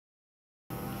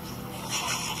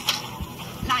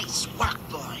Nice work,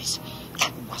 boys.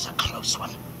 That was a close one.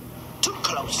 Too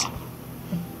close.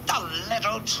 The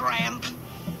little tramp.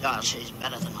 Oh, she's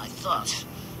better than I thought.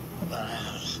 Well,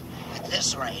 at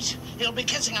this rate, he'll be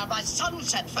kissing her by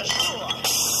sunset for sure.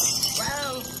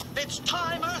 Well, it's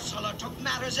time Ursula took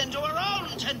matters into her own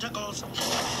tentacles.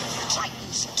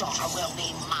 Triton's daughter will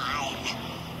be mine.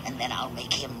 And then I'll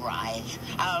make him writhe.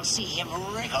 I'll see him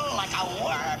wriggle like a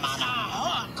worm on a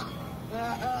hook.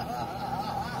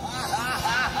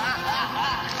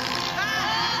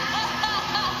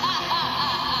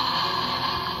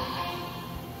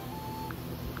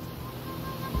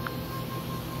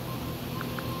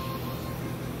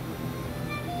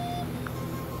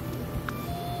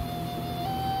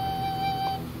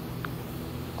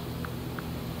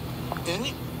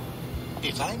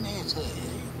 If I may say,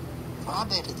 far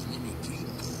better than any dream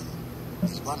girl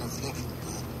is one of flesh and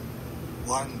blood.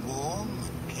 One warm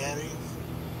and caring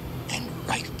and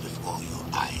right before your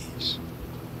eyes.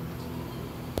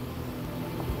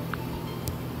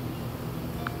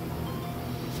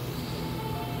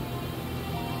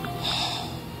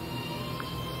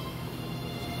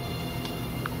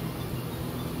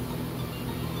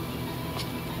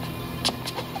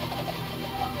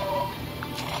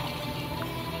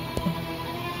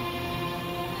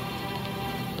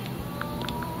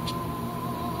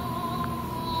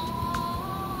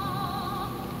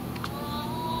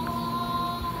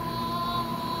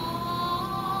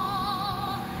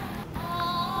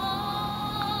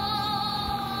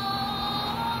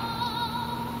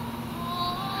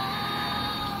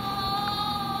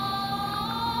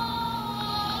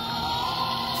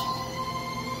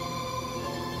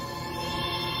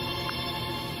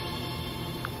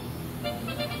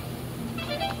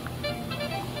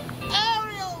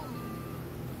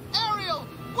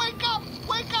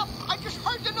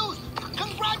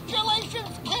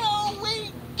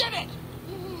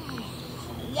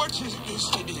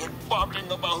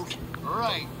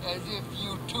 Right, as if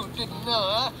you two didn't know,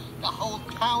 huh? The whole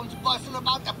town's buzzing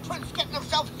about the prince getting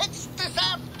himself hitched this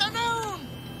afternoon.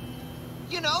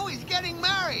 You know, he's getting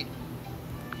married.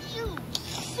 You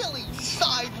silly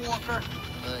sidewalker.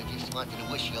 I just wanted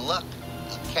to wish you luck.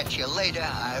 I'll catch you later.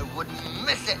 I wouldn't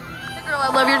miss it. The Girl I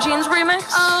Love Your Jeans remix.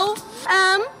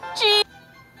 OMG.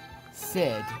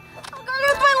 Sid. I'm going to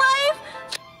lose my life.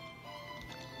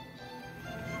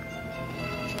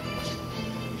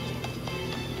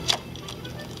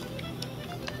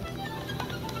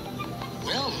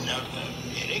 Well,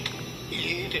 Eric,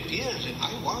 it appears that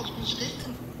I was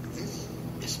mistaken. This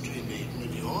mystery maiden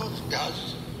of yours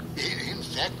does, in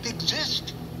fact,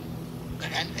 exist.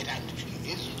 And she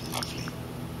is lovely.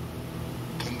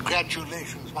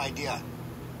 Congratulations, my dear.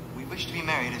 We wish to be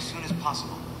married as soon as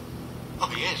possible.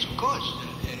 Oh, yes, of course,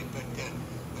 Eric, but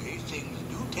these things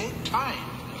do take time,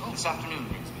 you know. This afternoon,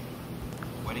 Grimsby.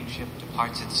 Wedding ship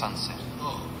departs at sunset.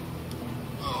 Oh,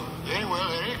 very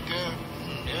well, Eric.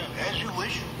 As you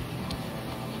wish.